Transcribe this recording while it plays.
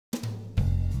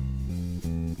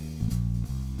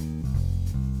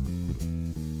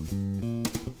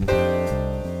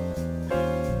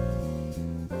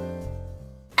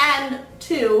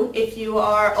if you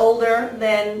are older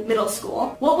than middle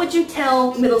school. What would you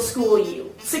tell middle school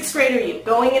you? 6th grader you,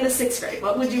 going into 6th grade,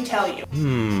 what would you tell you?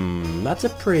 That's a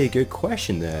pretty good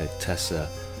question there, Tessa.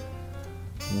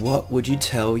 What would you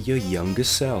tell your younger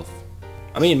self?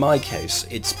 I mean, in my case,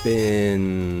 it's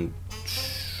been...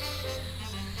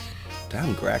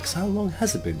 Damn, Grax, how long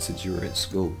has it been since you were at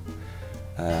school?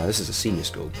 This is a senior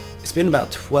school. It's been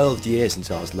about 12 years since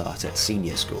I was last at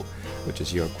senior school, which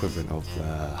is your equivalent of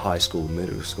high school,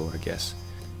 middle school, I guess.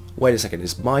 Wait a second,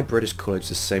 is my British college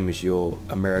the same as your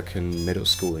American middle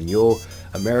school, and your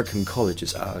American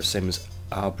colleges are the same as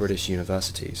our British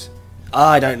universities?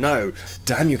 I don't know.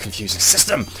 Damn you confusing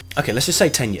system! Okay, let's just say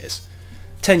 10 years.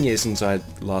 10 years since I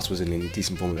last was in a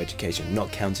decent form of education,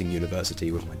 not counting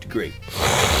university with my degree.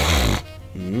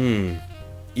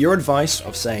 Your advice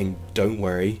of saying, don't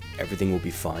worry, everything will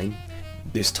be fine,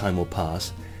 this time will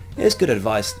pass, is good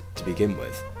advice to begin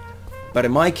with. But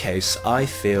in my case, I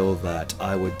feel that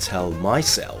I would tell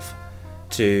myself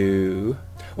to...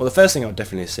 Well, the first thing I would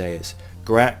definitely say is,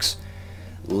 Grax,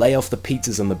 lay off the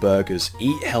pizzas and the burgers,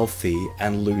 eat healthy,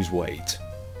 and lose weight.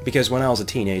 Because when I was a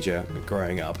teenager,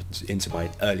 growing up into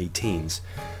my early teens,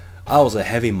 I was a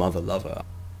heavy mother lover.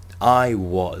 I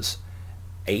was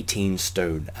 18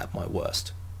 stone at my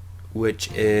worst.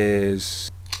 Which is...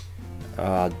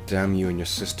 damn you and your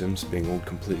systems being all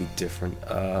completely different.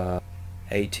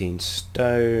 18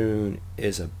 stone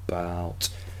is about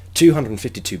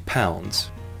 252 pounds,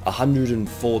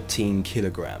 114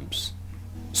 kilograms.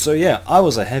 So yeah, I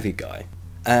was a heavy guy.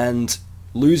 And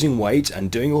losing weight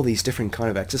and doing all these different kind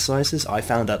of exercises, I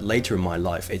found out later in my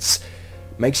life, it's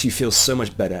makes you feel so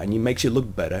much better, and it makes you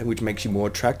look better, which makes you more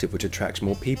attractive, which attracts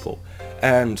more people.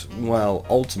 And, well,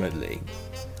 ultimately,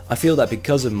 I feel that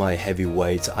because of my heavy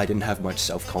weight, I didn't have much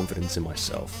self-confidence in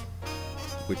myself,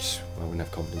 which I wouldn't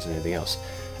have confidence in anything else.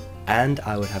 And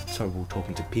I would have trouble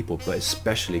talking to people, but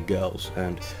especially girls.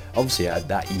 And obviously at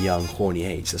that young, horny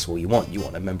age, that's what you want. You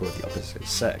want a member of the opposite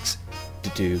sex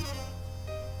to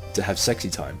have sexy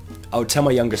time. I would tell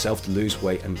my younger self to lose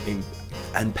weight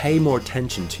and pay more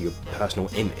attention to your personal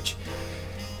image.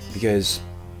 Because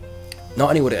not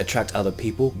only would it attract other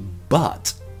people,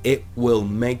 but it will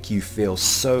make you feel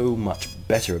so much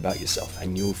better about yourself,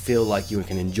 and you'll feel like you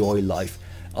can enjoy life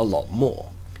a lot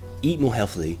more. Eat more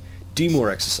healthily, do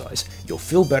more exercise, you'll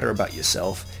feel better about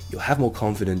yourself, you'll have more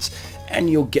confidence, and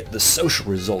you'll get the social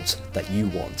results that you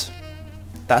want.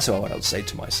 That's what I would say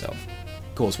to myself.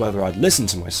 Of course, whether I'd listen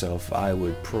to myself, I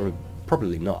would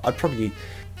probably not.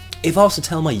 If I was to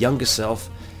tell my younger self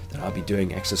that I'd be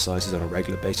doing exercises on a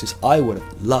regular basis, I would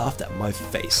have laughed at my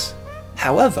face.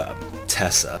 However,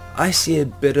 Tessa, I see a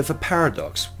bit of a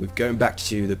paradox with going back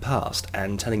to the past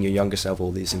and telling your younger self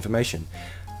all this information.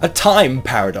 A time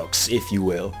paradox, if you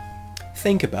will.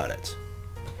 Think about it.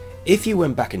 If you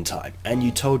went back in time and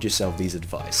you told yourself these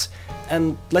advice,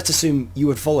 and let's assume you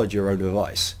had followed your own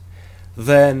advice,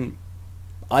 then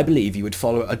I believe you would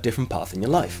follow a different path in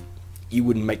your life. You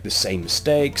wouldn't make the same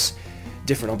mistakes,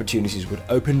 different opportunities would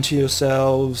open to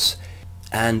yourselves,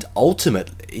 and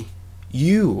ultimately,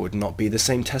 you would not be the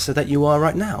same Tessa that you are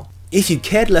right now. If you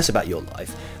cared less about your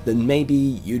life, then maybe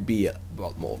you'd be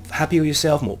more happy with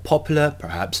yourself, more popular,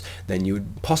 perhaps, then you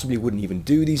possibly wouldn't even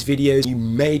do these videos, you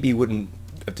maybe wouldn't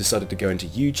have decided to go into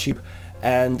YouTube,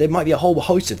 and there might be a whole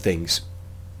host of things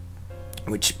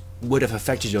which would have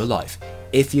affected your life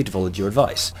if you'd followed your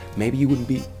advice. Maybe you would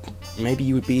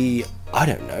be, I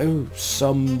don't know,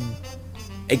 some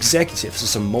executive for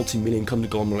some multi-million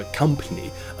conglomerate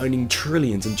company owning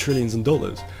trillions and trillions of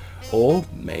dollars. Or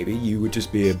maybe you would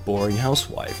just be a boring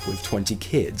housewife with 20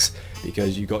 kids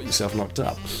because you got yourself knocked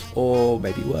up. Or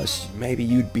maybe worse, maybe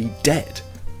you'd be dead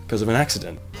because of an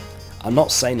accident. I'm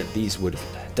not saying that these would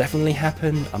definitely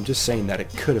happen, I'm just saying that it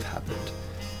could have happened.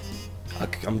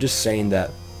 I'm just saying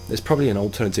that there's probably an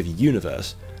alternative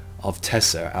universe of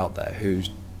Tessa out there who's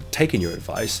taken your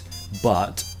advice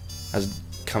but has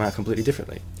come out completely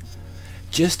differently.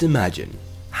 Just imagine,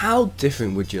 how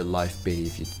different would your life be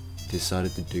if you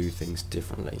decided to do things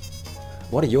differently?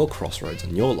 What are your crossroads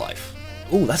in your life?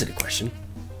 Ooh, that's a good question.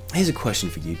 Here's a question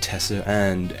for you, Tessa,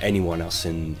 and anyone else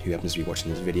who happens to be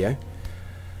watching this video.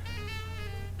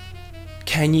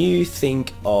 Can you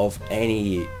think of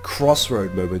any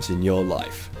crossroad moments in your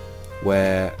life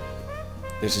where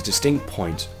there's a distinct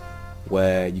point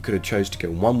where you could have chose to go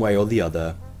one way or the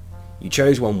other, you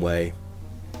chose one way,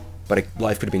 but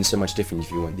life could have been so much different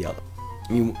if you went the other?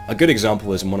 I mean, a good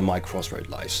example is in one of my crossroad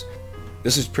lives.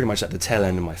 This is pretty much at the tail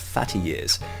end of my fatty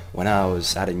years, when I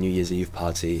was at a New Year's Eve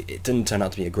party. It didn't turn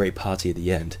out to be a great party at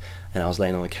the end, and I was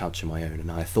laying on the couch on my own,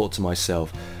 and I thought to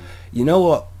myself, you know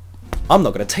what, I'm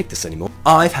not going to take this anymore.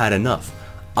 I've had enough.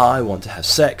 I want to have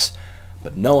sex,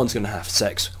 but no one's going to have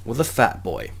sex with a fat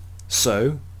boy.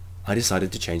 So I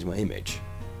decided to change my image.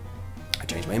 I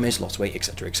changed my image, lost weight,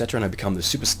 etc, etc, and I become the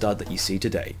super stud that you see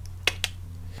today.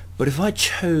 But if I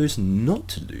chose not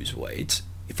to lose weight,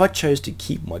 if I chose to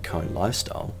keep my current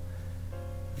lifestyle,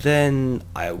 then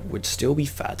I would still be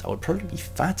fat. I would probably be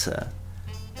fatter,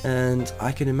 and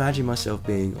I can imagine myself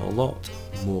being a lot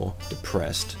more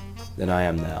depressed than I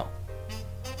am now.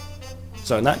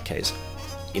 So in that case,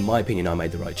 in my opinion, I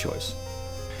made the right choice.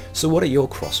 So what are your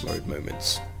crossroad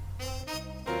moments?